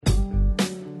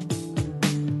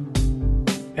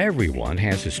Everyone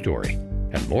has a story,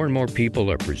 and more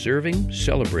people are preserving,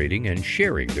 celebrating, and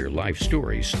sharing their life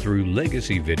stories through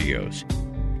legacy videos.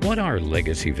 What are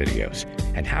legacy videos,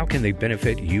 and how can they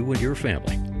benefit you and your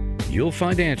family? You'll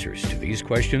find answers to these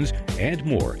questions and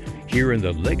more here in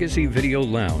the Legacy Video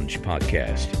Lounge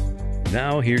podcast.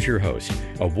 Now here's your host,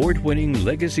 award-winning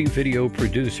legacy video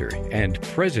producer and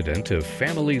president of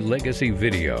Family Legacy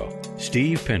Video,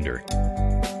 Steve Pinder.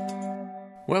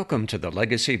 Welcome to the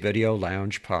Legacy Video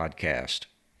Lounge podcast.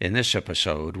 In this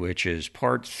episode, which is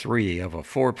part 3 of a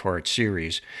 4-part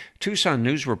series, Tucson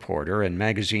news reporter and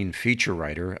magazine feature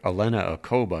writer Elena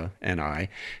Acoba and I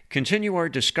continue our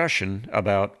discussion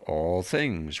about all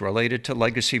things related to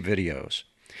legacy videos.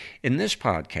 In this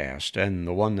podcast, and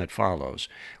the one that follows,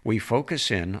 we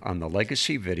focus in on the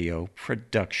legacy video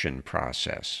production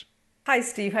process. Hi,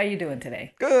 Steve. How are you doing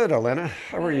today? Good, Elena.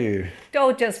 How are you?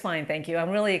 Oh, just fine, thank you.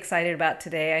 I'm really excited about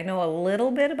today. I know a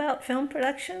little bit about film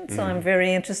production, so I'm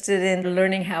very interested in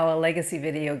learning how a legacy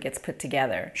video gets put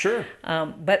together. Sure.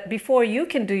 But before you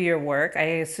can do your work, I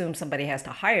assume somebody has to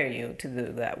hire you to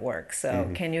do that work. So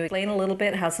can you explain a little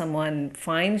bit how someone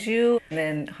finds you and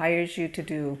then hires you to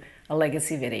do a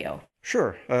legacy video?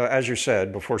 Sure. As you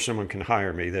said, before someone can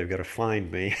hire me, they've got to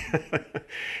find me.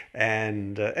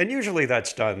 and usually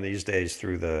that's done these days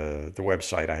through the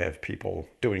website. I have people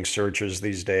doing searches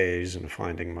these days and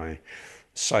finding my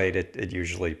site. It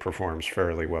usually performs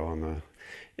fairly well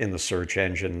in the search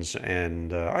engines.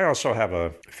 And I also have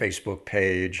a Facebook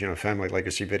page. Family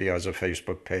Legacy Video has a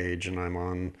Facebook page, and I'm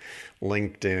on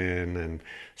LinkedIn. And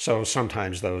so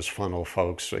sometimes those funnel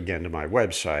folks, again, to my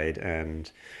website.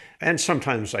 And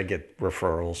sometimes I get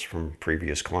referrals from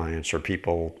previous clients or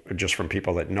just from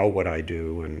people that know what I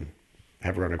do and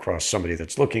have run across somebody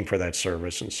that's looking for that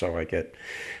service. And so I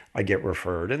get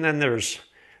referred. And then there's,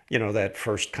 that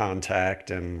first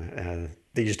contact. And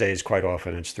these days, quite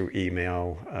often it's through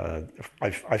email.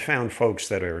 I found folks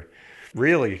that are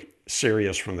really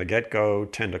serious from the get-go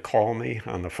tend to call me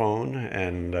on the phone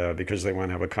and because they want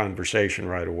to have a conversation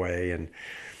right away.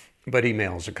 But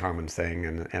email is a common thing,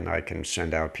 and I can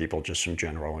send out people just some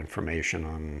general information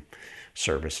on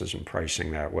services and pricing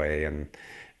that way, and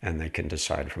they can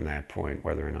decide from that point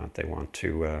whether or not they want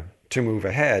to move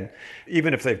ahead.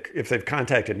 Even if they've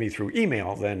contacted me through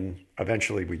email, then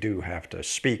eventually we do have to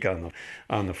speak on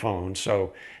the phone.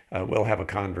 So we'll have a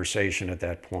conversation at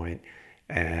that point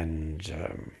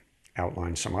and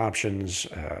outline some options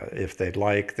if they'd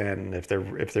like. Then if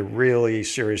they're really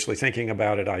seriously thinking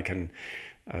about it, I can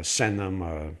send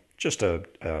them just a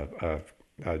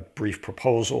brief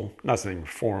proposal, nothing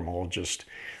formal, just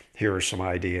here are some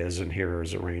ideas and here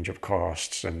is a range of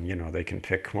costs, and they can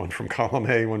pick one from column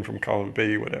A, one from column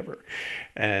B, whatever.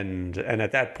 And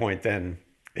at that point then,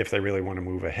 if they really want to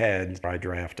move ahead, I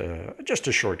draft just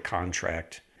a short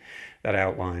contract that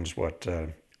outlines what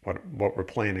we're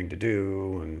planning to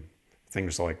do and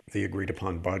things like the agreed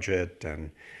upon budget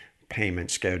and payment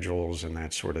schedules and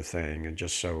that sort of thing, and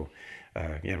just so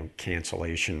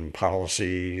cancellation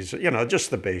policies,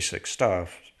 just the basic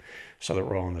stuff so that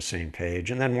we're all on the same page.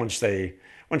 And then once they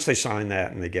sign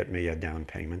that and they get me a down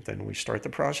payment, then we start the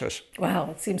process.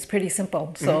 Wow, it seems pretty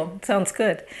simple. So it sounds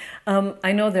good.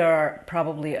 I know there are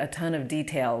probably a ton of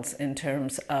details in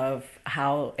terms of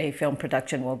how a film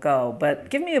production will go, but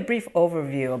give me a brief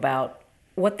overview about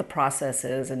what the process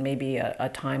is and maybe a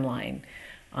timeline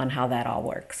on how that all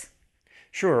works.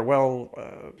 Sure.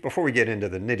 Well, before we get into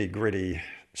the nitty-gritty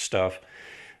stuff,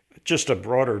 just a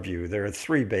broader view, there are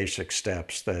 3 basic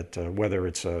steps that whether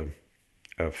it's a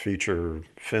feature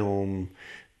film,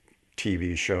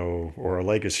 TV show, or a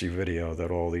legacy video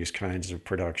that all these kinds of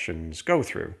productions go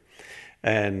through.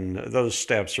 And those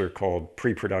steps are called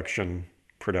pre-production,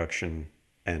 production,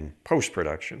 and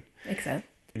post-production. Makes sense.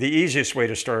 The easiest way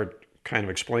to start kind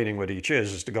of explaining what each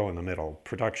is to go in the middle.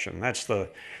 Production. That's the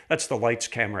lights,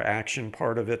 camera, action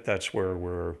part of it. That's where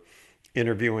we're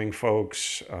interviewing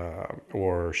folks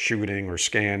or shooting or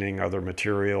scanning other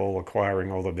material,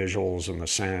 acquiring all the visuals and the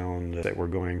sound that we're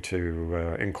going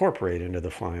to incorporate into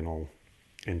the final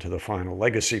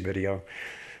legacy video.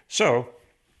 So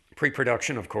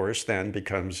pre-production, of course, then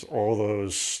becomes all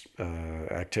those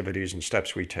activities and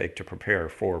steps we take to prepare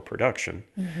for production.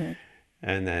 Mm-hmm.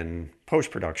 And then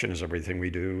post-production is everything we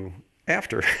do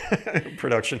after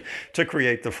production to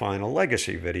create the final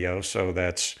legacy video. So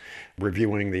that's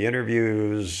reviewing the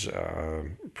interviews,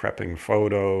 prepping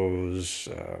photos,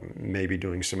 maybe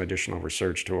doing some additional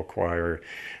research to acquire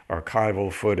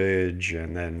archival footage,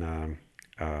 and then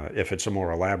If it's a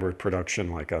more elaborate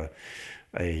production, like a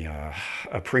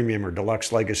premium or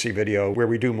deluxe legacy video where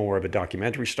we do more of a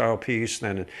documentary style piece,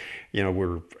 then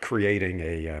we're creating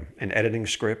an editing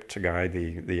script to guide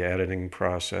the editing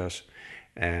process,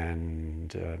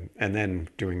 and then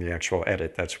doing the actual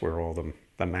edit. That's where all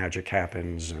the magic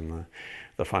happens and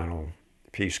the final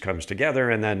piece comes together,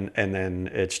 and then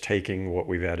it's taking what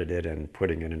we've edited and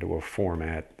putting it into a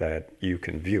format that you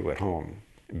can view at home,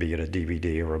 be it a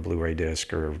DVD or a Blu-ray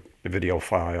disc or video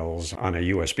files on a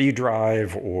USB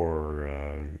drive, or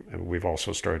we've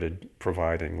also started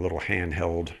providing little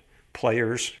handheld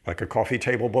players, like a coffee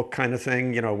table book kind of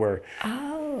thing, where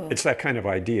it's that kind of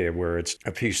idea where it's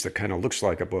a piece that kind of looks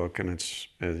like a book, and it's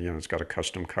got a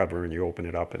custom cover, and you open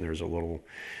it up and there's a little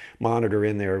monitor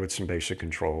in there with some basic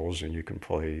controls, and you can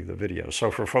play the video.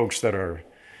 So for folks that are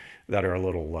a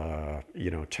little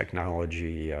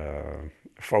technology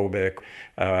phobic,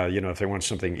 if they want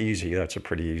something easy, that's a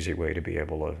pretty easy way to be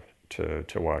able to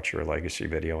watch your legacy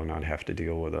video and not have to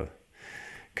deal with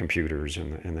computers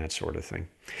and that sort of thing.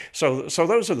 So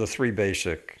those are the three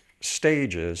basic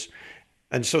stages.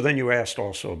 And so then you asked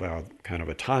also about kind of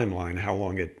a timeline, how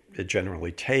long it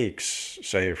generally takes,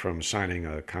 say, from signing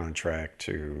a contract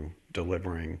to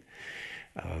delivering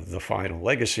the final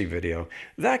legacy video.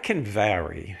 That can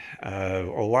vary. A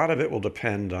lot of it will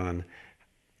depend on,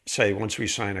 say, once we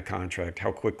sign a contract,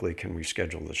 how quickly can we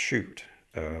schedule the shoot?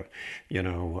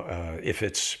 If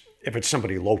it's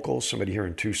somebody local, somebody here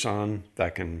in Tucson,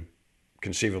 that can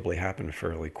conceivably happen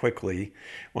fairly quickly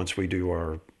once we do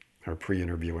our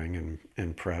pre-interviewing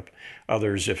and prep.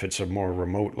 Others, if it's a more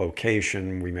remote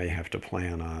location, we may have to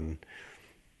plan on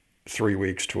 3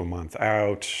 weeks to a month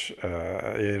out,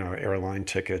 airline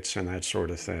tickets and that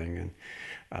sort of thing.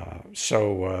 And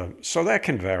so that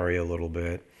can vary a little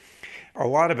bit. A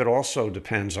lot of it also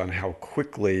depends on how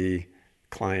quickly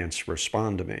clients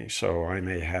respond to me. So I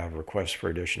may have requests for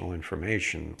additional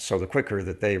information. So the quicker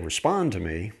that they respond to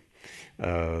me,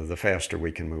 the faster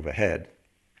we can move ahead.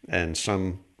 And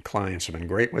some clients have been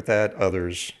great with that.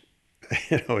 Others,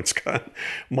 it's got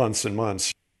months and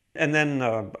months. And then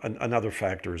another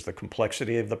factor is the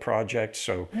complexity of the project.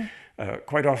 So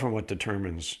quite often what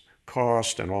determines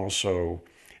cost and also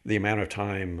the amount of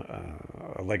time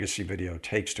a legacy video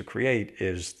takes to create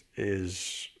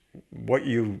is what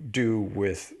you do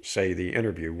with, say, the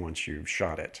interview once you've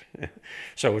shot it.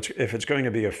 So if it's going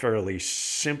to be a fairly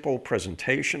simple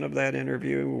presentation of that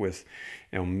interview with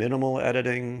minimal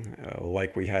editing,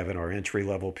 like we have in our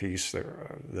entry-level piece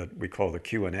that we call the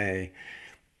Q&A,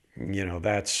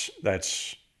 that's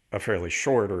a fairly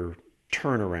shorter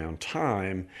turnaround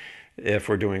time. If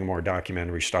we're doing a more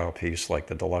documentary style piece like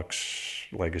the deluxe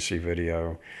legacy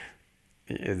video,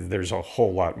 there's a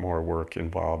whole lot more work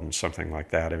involved in something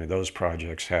like that. I mean, those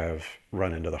projects have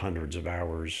run into the hundreds of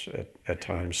hours at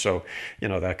times. So,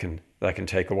 that can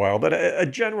take a while. But a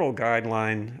general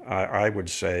guideline, I would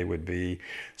say, would be,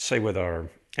 say, with our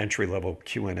entry-level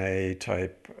Q&A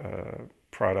type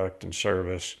product and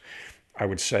service, I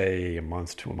would say a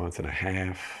month to a month and a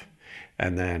half.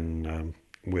 And then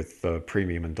with the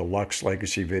premium and deluxe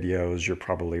legacy videos, you're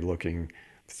probably looking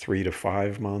 3 to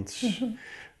 5 months. Mm-hmm.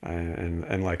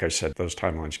 And like I said, those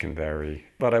timelines can vary.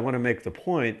 But I want to make the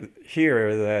point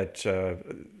here that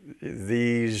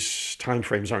these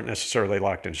timeframes aren't necessarily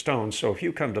locked in stone. So if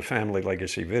you come to Family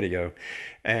Legacy Video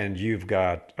and you've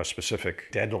got a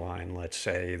specific deadline, let's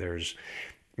say there's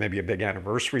maybe a big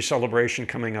anniversary celebration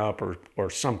coming up or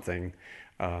something,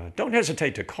 don't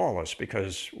hesitate to call us,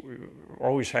 because we're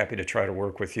always happy to try to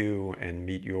work with you and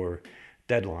meet your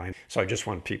deadline. So I just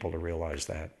want people to realize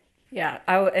that. Yeah,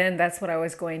 and that's what I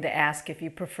was going to ask, if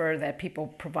you prefer that people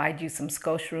provide you some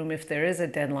scope room if there is a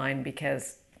deadline,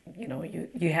 because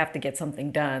you have to get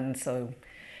something done, so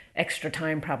extra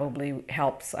time probably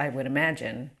helps, I would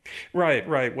imagine. Right.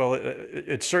 Well,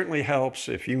 it certainly helps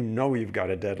if you've got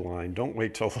a deadline. Don't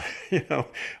wait till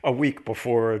a week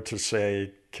before to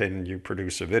say, can you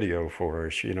produce a video for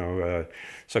us?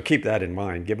 So keep that in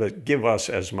mind. Give us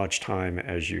as much time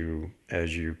as you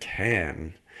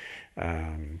can.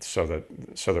 So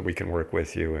that we can work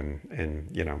with you and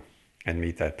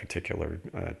meet that particular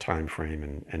time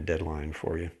frame and deadline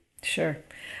for you. Sure.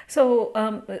 So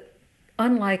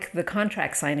unlike the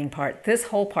contract signing part, this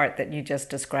whole part that you just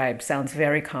described sounds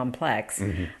very complex,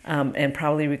 mm-hmm. And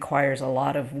probably requires a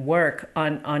lot of work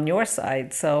on your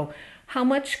side. So how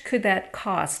much could that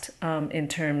cost in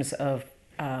terms of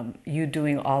you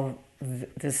doing all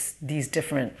these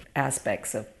different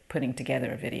aspects of putting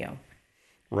together a video?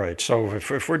 Right. So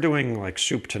if we're doing like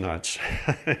soup to nuts,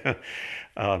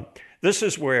 this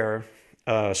is where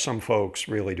some folks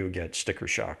really do get sticker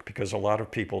shock, because a lot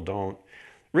of people don't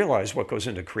realize what goes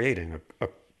into creating a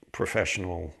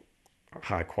professional,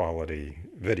 high quality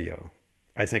video.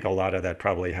 I think a lot of that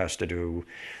probably has to do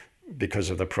because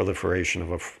of the proliferation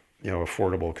of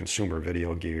affordable consumer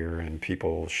video gear and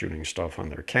people shooting stuff on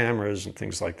their cameras and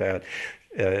things like that.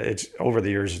 It's over the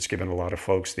years, it's given a lot of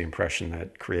folks the impression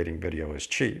that creating video is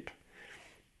cheap.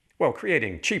 Well,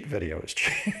 creating cheap video is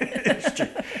cheap, is cheap.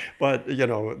 But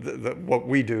what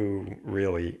we do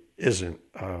really isn't.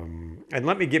 And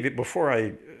let me give you, before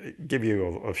I give you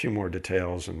a few more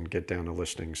details and get down to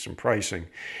listing some pricing,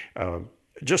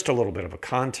 just a little bit of a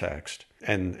context.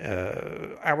 And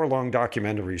hour-long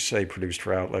documentaries, say, produced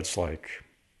for outlets like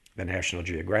the National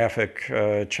Geographic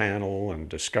Channel and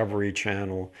Discovery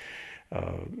Channel,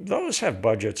 those have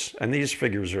budgets, and these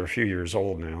figures are a few years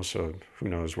old now, so who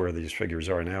knows where these figures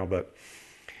are now, but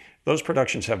those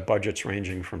productions have budgets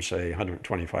ranging from, say,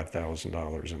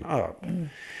 $125,000 and up.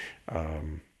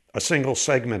 A single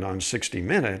segment on 60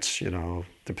 Minutes,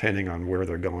 depending on where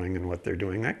they're going and what they're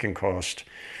doing, that can cost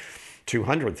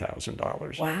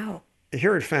 $200,000. Wow.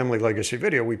 Here at Family Legacy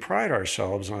Video, we pride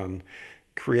ourselves on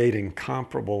creating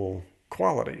comparable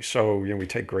quality. So, we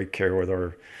take great care with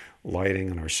our lighting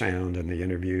and our sound and the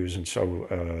interviews. And so,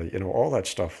 all that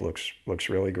stuff looks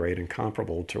really great and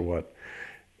comparable to what,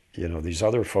 these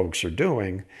other folks are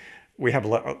doing. We have,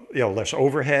 less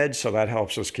overhead, so that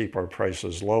helps us keep our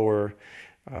prices lower.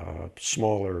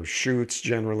 Smaller shoots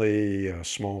generally,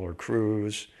 smaller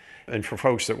crews. And for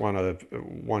folks that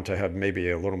want to have maybe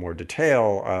a little more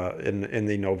detail, in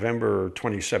the November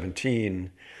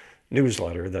 2017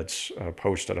 newsletter that's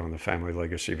posted on the Family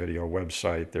Legacy Video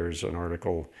website, there's an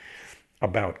article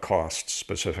about costs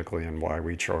specifically and why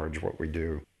we charge what we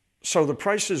do. So the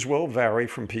prices will vary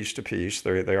from piece to piece.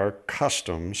 They are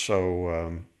custom,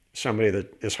 so somebody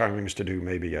that is hiring us to do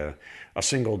maybe a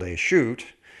single day shoot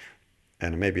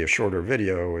and maybe a shorter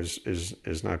video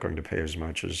is not going to pay as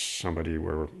much as somebody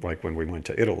like when we went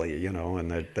to Italy,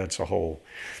 and that's a whole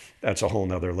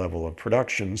nother level of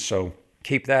production. So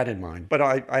keep that in mind. But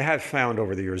I have found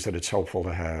over the years that it's helpful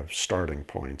to have starting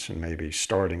points and maybe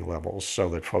starting levels so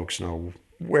that folks know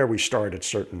where we start at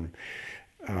certain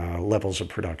levels of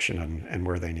production and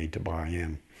where they need to buy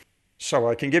in. So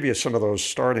I can give you some of those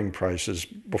starting prices.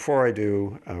 Before I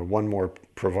do, one more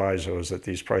proviso is that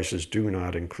these prices do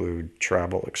not include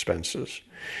travel expenses.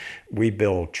 We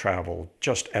bill travel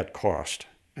just at cost,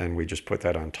 and we just put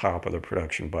that on top of the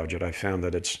production budget. I found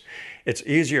that it's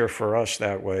easier for us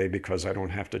that way because I don't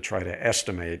have to try to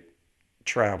estimate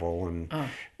travel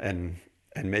and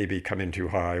maybe come in too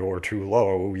high or too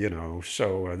low,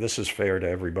 So this is fair to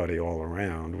everybody all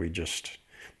around. We just,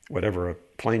 whatever a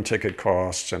plane ticket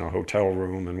costs and a hotel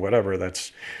room and whatever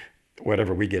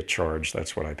we get charged,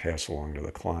 that's what I pass along to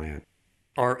the client.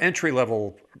 Our entry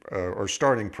level or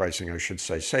starting pricing, I should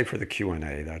say for the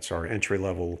Q&A, that's our entry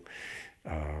level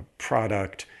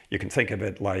product. You can think of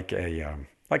it like a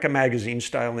magazine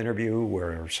style interview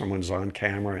where someone's on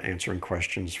camera answering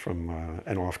questions from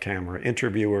an off-camera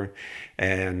interviewer,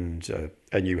 and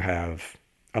you have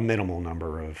a minimal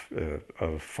number of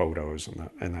photos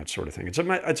and that sort of thing.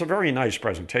 It's a very nice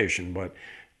presentation, but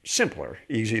simpler,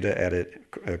 easy to edit,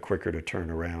 quicker to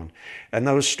turn around. And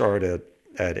those start at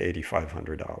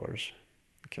 $8,500.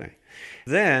 Okay.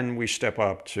 Then we step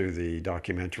up to the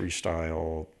documentary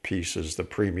style pieces, the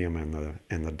premium and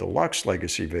the deluxe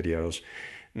legacy videos.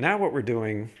 Now what we're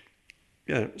doing,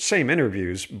 same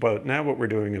interviews, but now what we're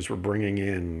doing is we're bringing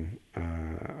in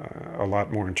a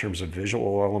lot more in terms of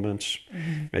visual elements,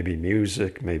 maybe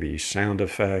music, maybe sound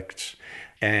effects,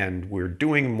 and we're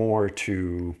doing more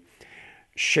to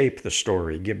shape the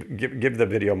story, give the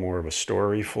video more of a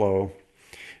story flow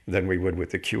than we would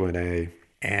with the Q&A.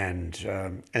 And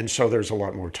so there's a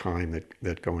lot more time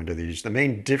that go into these. The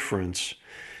main difference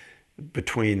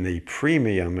between the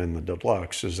premium and the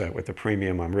deluxe is that with the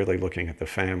premium, I'm really looking at the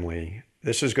family.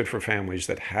 This is good for families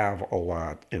that have a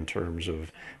lot in terms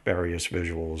of various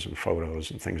visuals and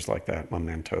photos and things like that,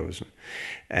 mementos.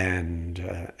 And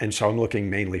so I'm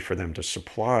looking mainly for them to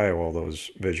supply all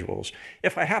those visuals.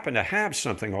 If I happen to have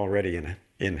something already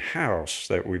in-house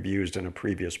that we've used in a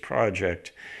previous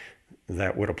project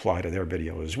that would apply to their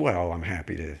video as well, I'm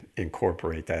happy to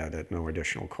incorporate that at no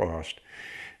additional cost.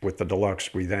 With the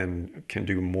deluxe, we then can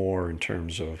do more in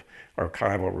terms of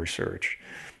archival research,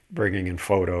 bringing in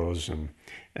photos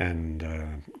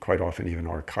and quite often even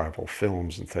archival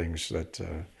films and things that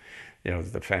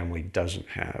the family doesn't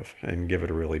have, and give it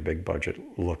a really big budget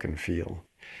look and feel.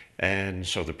 And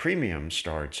so the premium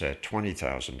starts at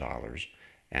 $20,000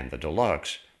 and the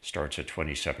deluxe starts at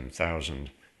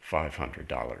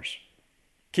 $27,500.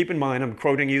 keep in mind, I'm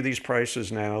quoting you these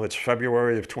prices now. It's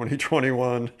February of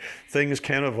 2021. Things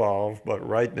can evolve, but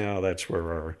right now that's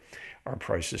where our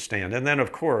prices stand. And then,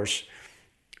 of course,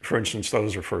 for instance,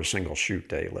 those are for a single shoot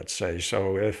day, let's say.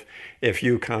 So if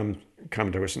you come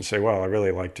to us and say, well, I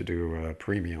really like to do a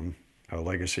premium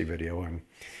legacy video,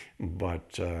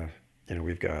 but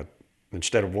we've got,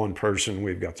 instead of one person,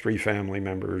 we've got 3 family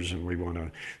members, and we want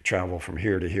to travel from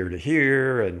here to here to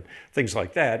here, and things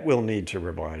like that, we'll need to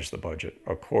revise the budget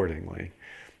accordingly,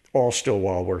 all still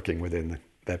while working within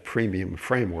that premium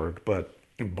framework. But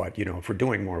if we're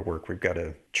doing more work, we've got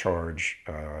to charge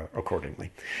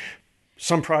accordingly.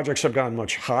 Some projects have gone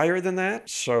much higher than that,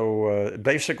 so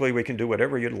basically we can do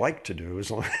whatever you'd like to do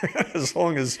as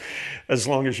long as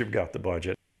you've got the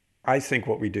budget. I think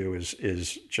what we do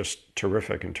is just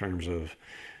terrific in terms of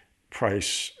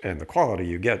price and the quality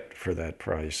you get for that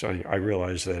price. I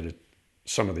realize that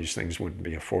some of these things wouldn't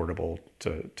be affordable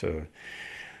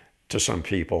to some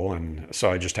people, and so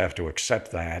I just have to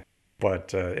accept that.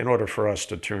 But in order for us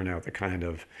to turn out the kind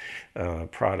of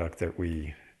product that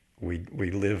we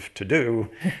live to do,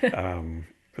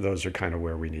 those are kind of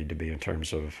where we need to be in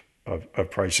terms of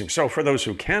pricing. So for those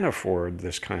who can afford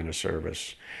this kind of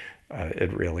service,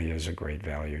 it really is a great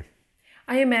value.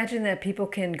 I imagine that people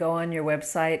can go on your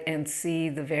website and see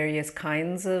the various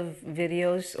kinds of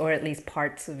videos, or at least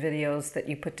parts of videos that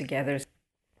you put together.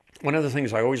 One of the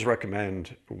things I always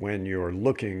recommend when you're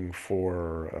looking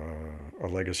for a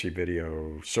legacy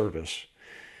video service,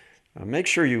 make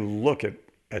sure you look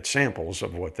at samples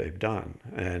of what they've done,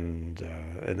 and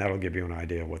that'll give you an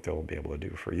idea of what they'll be able to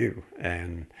do for you.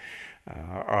 And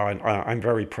I'm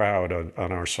very proud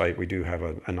on our site. We do have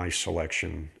a nice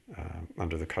selection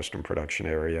under the custom production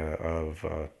area of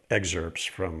excerpts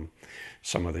from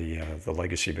some of the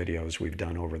legacy videos we've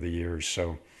done over the years.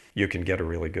 So you can get a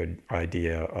really good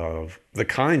idea of the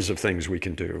kinds of things we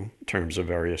can do in terms of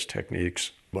various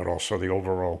techniques, but also the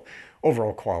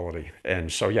overall quality. And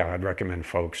so, yeah, I'd recommend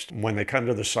folks, when they come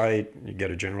to the site, you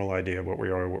get a general idea of what we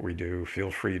are, what we do.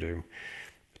 Feel free to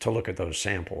look at those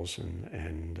samples,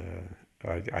 and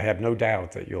I have no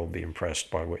doubt that you'll be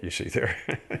impressed by what you see there.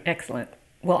 Excellent.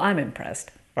 Well, I'm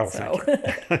impressed. Oh, thank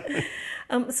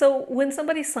you. So when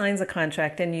somebody signs a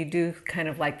contract and you do kind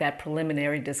of like that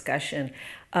preliminary discussion,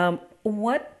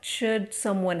 what should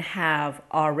someone have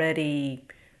already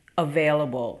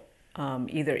available,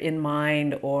 either in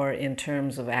mind or in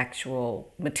terms of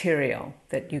actual material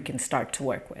that you can start to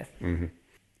work with? Mm-hmm.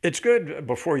 It's good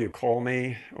before you call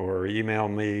me or email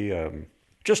me,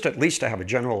 just at least to have a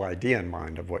general idea in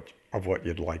mind of what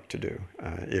you'd like to do.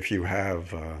 If you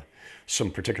have some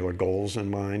particular goals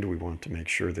in mind, we want to make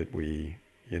sure that we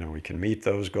can meet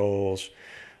those goals.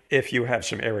 If you have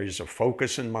some areas of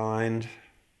focus in mind,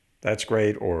 that's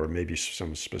great, or maybe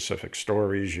some specific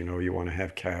stories you want to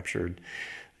have captured.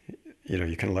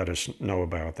 You can let us know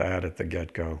about that at the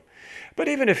get-go. But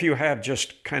even if you have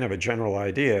just kind of a general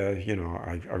idea,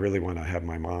 I really want to have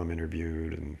my mom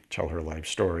interviewed and tell her life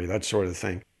story, that sort of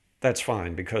thing, that's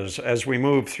fine, because as we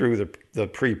move through the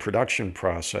pre-production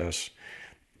process,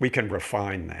 we can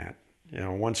refine that.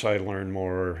 Once I learn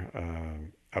more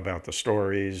about the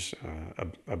stories,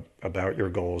 about your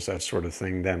goals, that sort of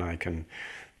thing, then I can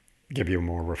give you a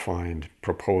more refined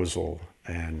proposal,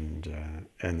 and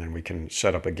then we can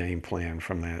set up a game plan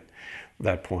from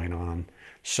that point on.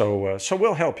 So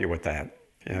we'll help you with that,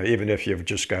 even if you've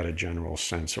just got a general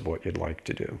sense of what you'd like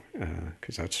to do,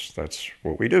 because that's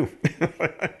what we do.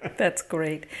 That's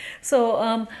great.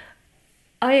 So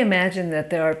I imagine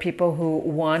that there are people who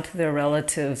want their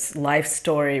relative's life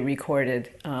story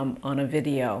recorded on a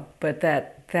video, but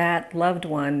that loved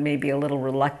one may be a little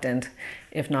reluctant,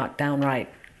 if not downright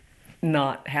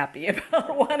not happy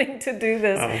about wanting to do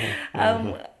this.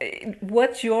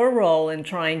 What's your role in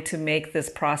trying to make this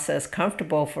process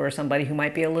comfortable for somebody who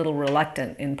might be a little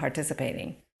reluctant in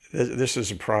participating? This is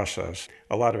a process.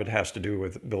 A lot of it has to do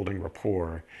with building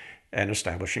rapport and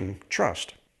establishing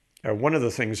trust. One of the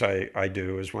things I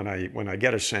do is when I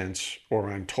get a sense,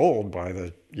 or I'm told by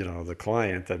the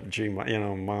client that, gee,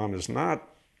 mom is not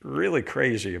really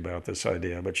crazy about this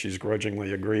idea, but she's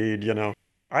grudgingly agreed,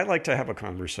 I like to have a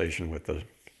conversation with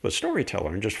the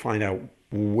storyteller and just find out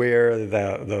where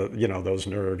those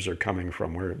nerves are coming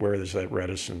from. Where is that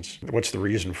reticence? What's the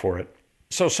reason for it?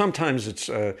 So sometimes it's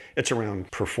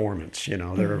around performance.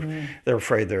 They're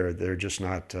afraid they're just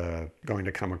not going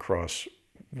to come across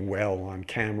well on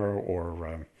camera,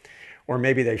 or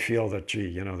maybe they feel that,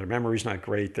 gee, their memory's not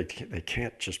great. They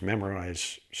can't just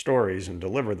memorize stories and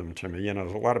deliver them to me. A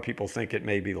lot of people think it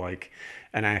may be like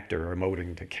an actor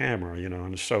emoting to camera,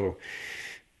 and so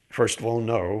First of all,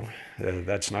 no,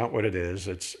 that's not what it is.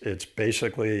 It's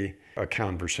basically a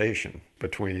conversation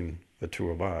between the two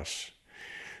of us.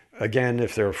 Again,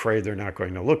 if they're afraid they're not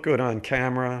going to look good on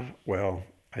camera, well,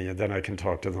 then I can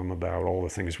talk to them about all the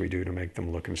things we do to make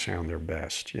them look and sound their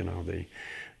best. You know, the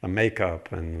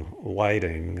makeup and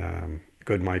lighting,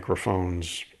 good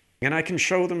microphones. And I can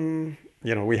show them,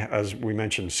 you know, as we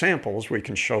mentioned samples, we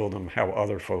can show them how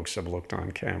other folks have looked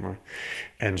on camera.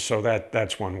 And so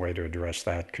that's one way to address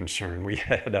that concern. We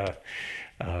had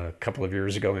a couple of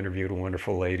years ago interviewed a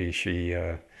wonderful lady. She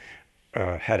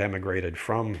had emigrated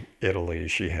from Italy.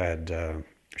 She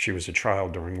was a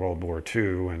child during World War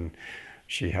II, and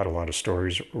she had a lot of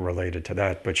stories related to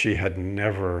that, but she had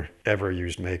never, ever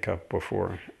used makeup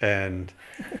before. And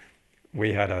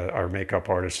we had our makeup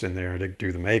artist in there to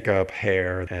do the makeup,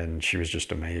 hair, and she was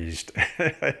just amazed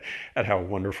at how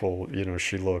wonderful, you know,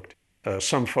 she looked.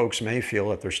 Some folks may feel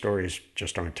that their stories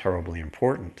just aren't terribly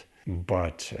important.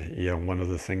 But you know, one of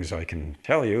the things I can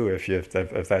tell you, if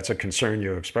that's a concern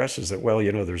you express, is that, well,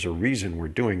 you know, there's a reason we're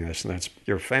doing this, and that's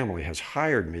your family has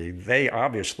hired me. They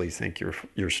obviously think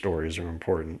your stories are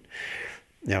important.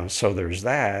 You know, so there's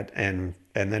that, and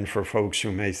then for folks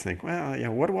who may think, well, you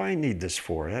know, what do I need this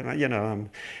for? And, you know,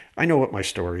 I know what my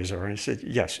stories are. And I said,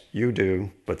 yes, you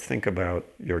do, but think about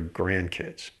your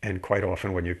grandkids. And quite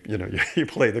often when you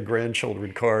play the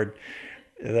grandchildren card,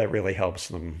 that really helps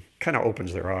them, kind of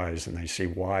opens their eyes, and they see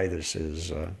why this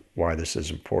is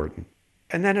important.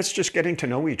 And then it's just getting to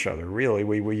know each other. Really,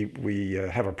 we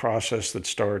have a process that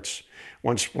starts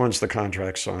once the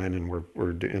contract's signed, and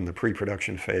we're in the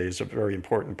pre-production phase. A very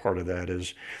important part of that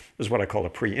is what I call a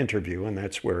pre-interview, and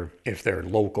that's where, if they're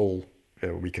local,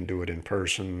 we can do it in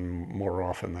person more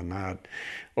often than not,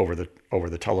 over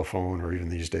the telephone, or even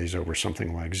these days over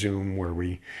something like Zoom, where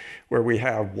we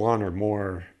have one or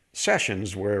more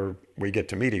sessions where we get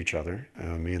to meet each other,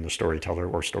 me and the storyteller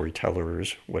or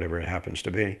storytellers, whatever it happens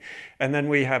to be. And then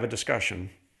we have a discussion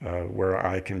where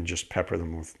I can just pepper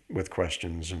them with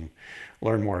questions and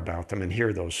learn more about them and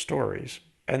hear those stories.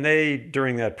 And they,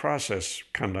 during that process,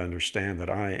 come to understand that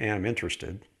I am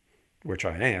interested, which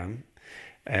I am.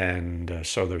 And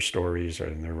so their stories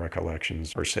and their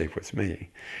recollections are safe with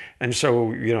me. And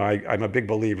so, you know, I'm a big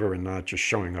believer in not just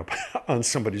showing up on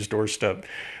somebody's doorstep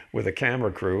with a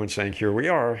camera crew and saying, here we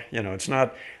are. You know, it's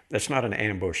not an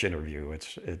ambush interview.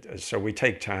 So we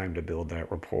take time to build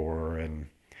that rapport and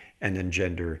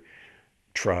engender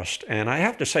trust. And I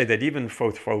have to say that even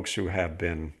for folks who have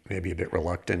been maybe a bit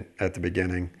reluctant at the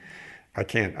beginning, I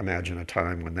can't imagine a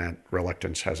time when that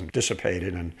reluctance hasn't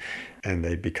dissipated and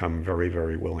they become very,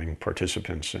 very willing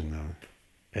participants in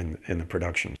the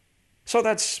production. So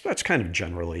that's kind of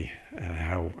generally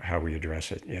how we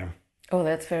address it. Yeah. Oh,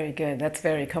 that's very good. That's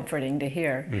very comforting to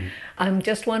hear. Mm-hmm. I'm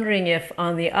just wondering if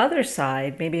on the other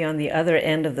side, maybe on the other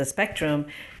end of the spectrum,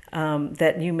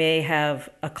 that you may have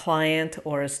a client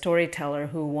or a storyteller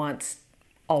who wants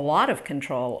a lot of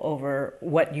control over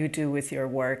what you do with your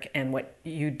work and what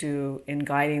you do in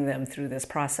guiding them through this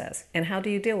process. And how do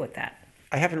you deal with that?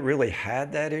 I haven't really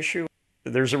had that issue.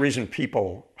 There's a reason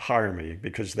people hire me,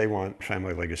 because they want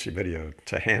Family Legacy Video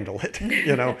to handle it.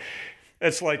 You know,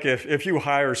 it's like if you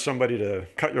hire somebody to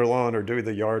cut your lawn or do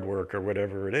the yard work or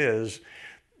whatever it is,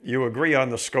 you agree on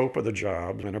the scope of the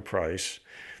job and a price,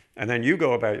 and then you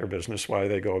go about your business while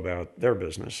they go about their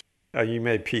business. You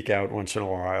may peek out once in a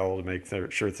while to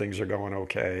make sure things are going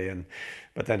okay,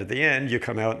 but then at the end you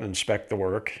come out and inspect the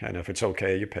work, and if it's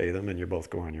okay, you pay them, and you both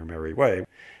go on your merry way.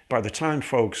 By the time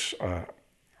folks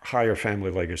hire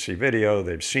Family Legacy Video,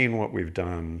 they've seen what we've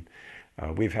done,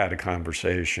 we've had a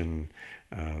conversation,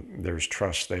 there's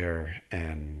trust there,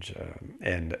 and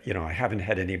you know, I haven't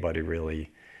had anybody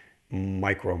really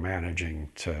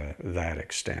micromanaging to that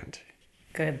extent.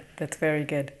 Good, that's very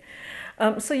good.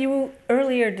 So you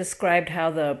earlier described how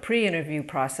the pre-interview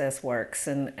process works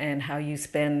and how you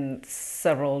spend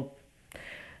several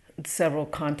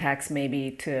contacts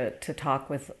maybe to talk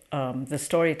with the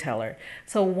storyteller.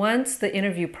 So once the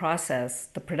interview process,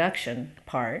 the production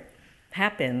part,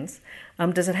 happens,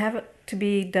 does it have to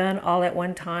be done all at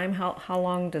one time? How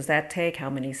long does that take?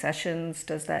 How many sessions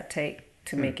does that take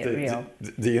to make it real?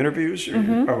 The interviews?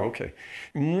 Mm-hmm. Oh, okay.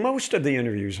 Most of the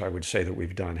interviews I would say that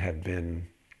we've done have been,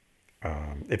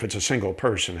 if it's a single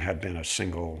person, have been a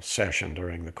single session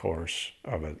during the course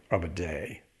of a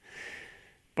day.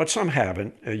 But some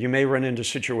haven't. You may run into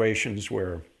situations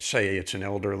where, say, it's an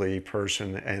elderly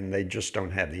person and they just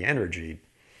don't have the energy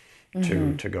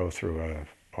to go through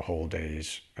a whole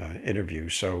day's interview.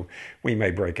 So we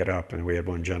may break it up, and we had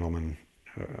one gentleman,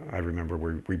 I remember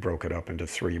we broke it up into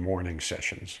 3 morning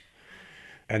sessions.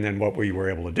 And then what we were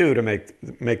able to do to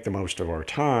make the most of our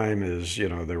time is,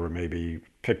 there were maybe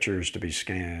pictures to be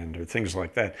scanned or things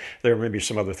like that. There may be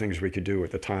some other things we could do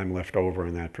with the time left over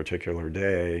in that particular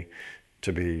day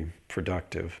to be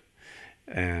productive.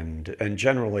 And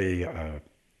generally,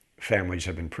 families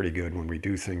have been pretty good when we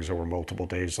do things over multiple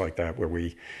days like that, where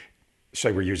we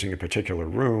say we're using a particular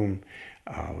room,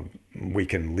 we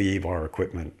can leave our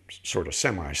equipment sort of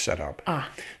semi-set up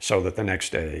so that the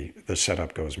next day the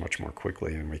setup goes much more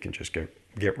quickly and we can just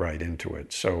get right into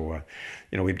it. So,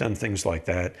 we've done things like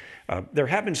that. There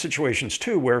have been situations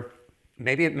too where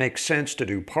maybe it makes sense to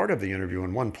do part of the interview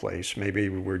in one place. Maybe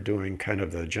we're doing kind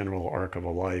of the general arc of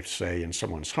a life, say, in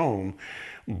someone's home,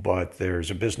 but there's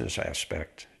a business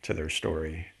aspect to their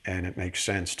story, and it makes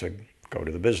sense to go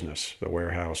to the business, the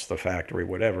warehouse, the factory,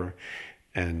 whatever,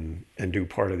 and do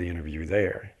part of the interview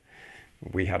there.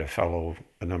 We had a fellow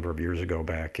a number of years ago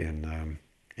back in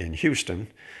Houston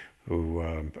who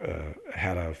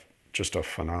had just a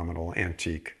phenomenal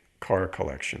antique car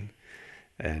collection.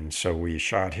 And so we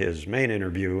shot his main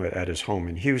interview at his home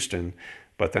in Houston,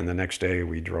 but then the next day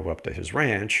we drove up to his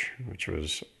ranch, which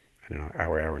was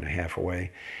hour and a half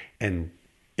away, and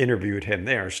interviewed him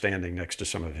there, standing next to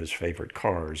some of his favorite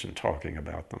cars and talking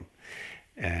about them,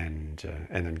 and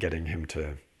then getting him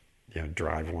to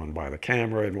drive one by the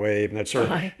camera and wave and that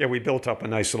sort of. We built up a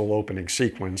nice little opening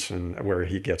sequence and where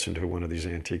he gets into one of these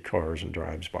antique cars and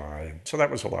drives by. So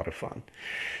that was a lot of fun. I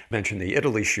mentioned the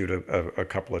Italy shoot a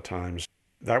couple of times.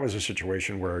 That was a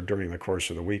situation where during the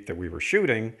course of the week that we were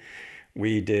shooting,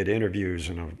 we did interviews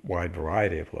in a wide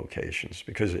variety of locations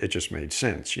because it just made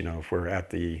sense. If we're at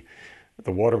the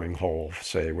watering hole,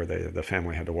 say, where the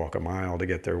family had to walk a mile to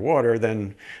get their water,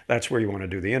 then that's where you want to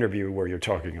do the interview, where you're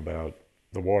talking about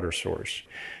the water source.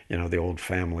 The old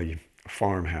family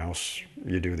farmhouse,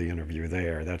 you do the interview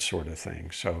there, that sort of thing.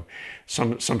 So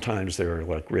sometimes they're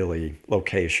like really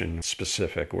location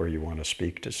specific where you want to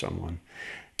speak to someone.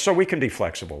 So we can be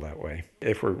flexible that way.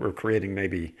 If we're creating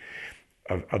maybe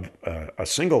a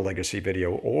single legacy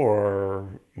video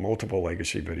or multiple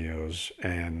legacy videos,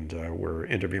 and we're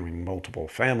interviewing multiple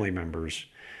family members,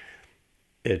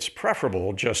 it's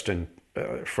preferable just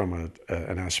from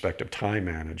an aspect of time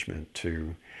management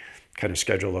to kind of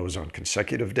schedule those on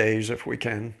consecutive days if we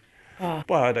can.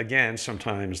 But again,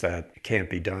 sometimes that can't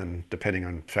be done depending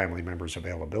on family members'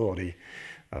 availability.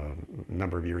 A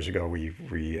number of years ago,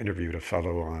 we interviewed a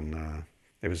fellow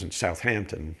it was in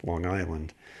Southampton, Long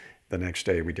Island. The next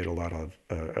day, we did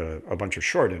a bunch of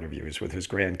short interviews with his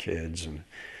grandkids and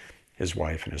his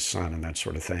wife and his son and that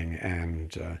sort of thing.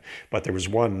 But there was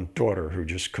one daughter who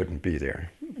just couldn't be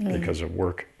there because of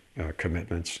work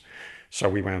commitments. So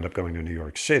we wound up going to New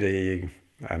York City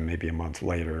maybe a month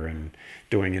later and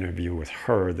doing an interview with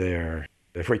her there.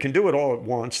 If we can do it all at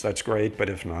once, that's great. But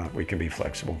if not, we can be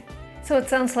flexible. So it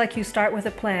sounds like you start with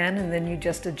a plan and then you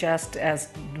just adjust as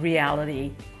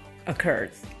reality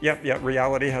occurs. Yep.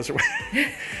 Reality has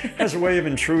a way of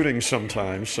intruding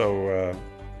sometimes. So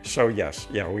yes,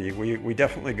 we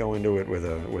definitely go into it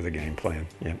with a game plan.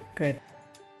 Yeah. Good.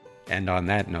 And on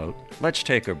that note, let's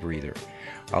take a breather.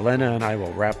 Elena and I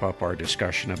will wrap up our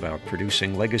discussion about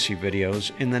producing legacy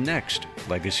videos in the next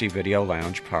Legacy Video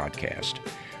Lounge podcast.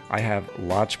 I have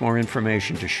lots more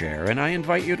information to share, and I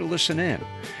invite you to listen in.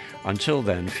 Until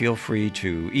then, feel free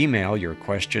to email your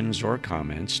questions or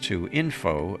comments to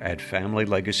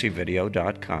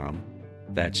info@familylegacyvideo.com.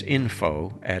 That's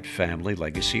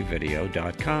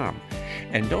info@familylegacyvideo.com.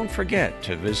 And don't forget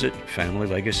to visit Family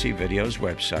Legacy Video's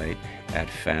website at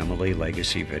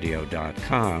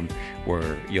familylegacyvideo.com,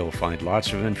 where you'll find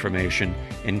lots of information,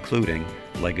 including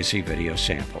legacy video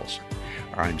samples.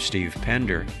 I'm Steve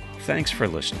Pender. Thanks for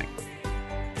listening.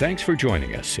 Thanks for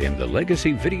joining us in the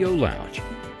Legacy Video Lounge.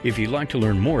 If you'd like to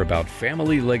learn more about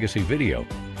Family Legacy Video,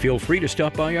 feel free to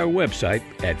stop by our website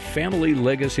at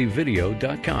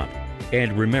familylegacyvideo.com.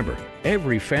 And remember,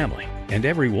 every family and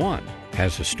everyone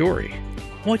has a story.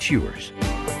 What's yours?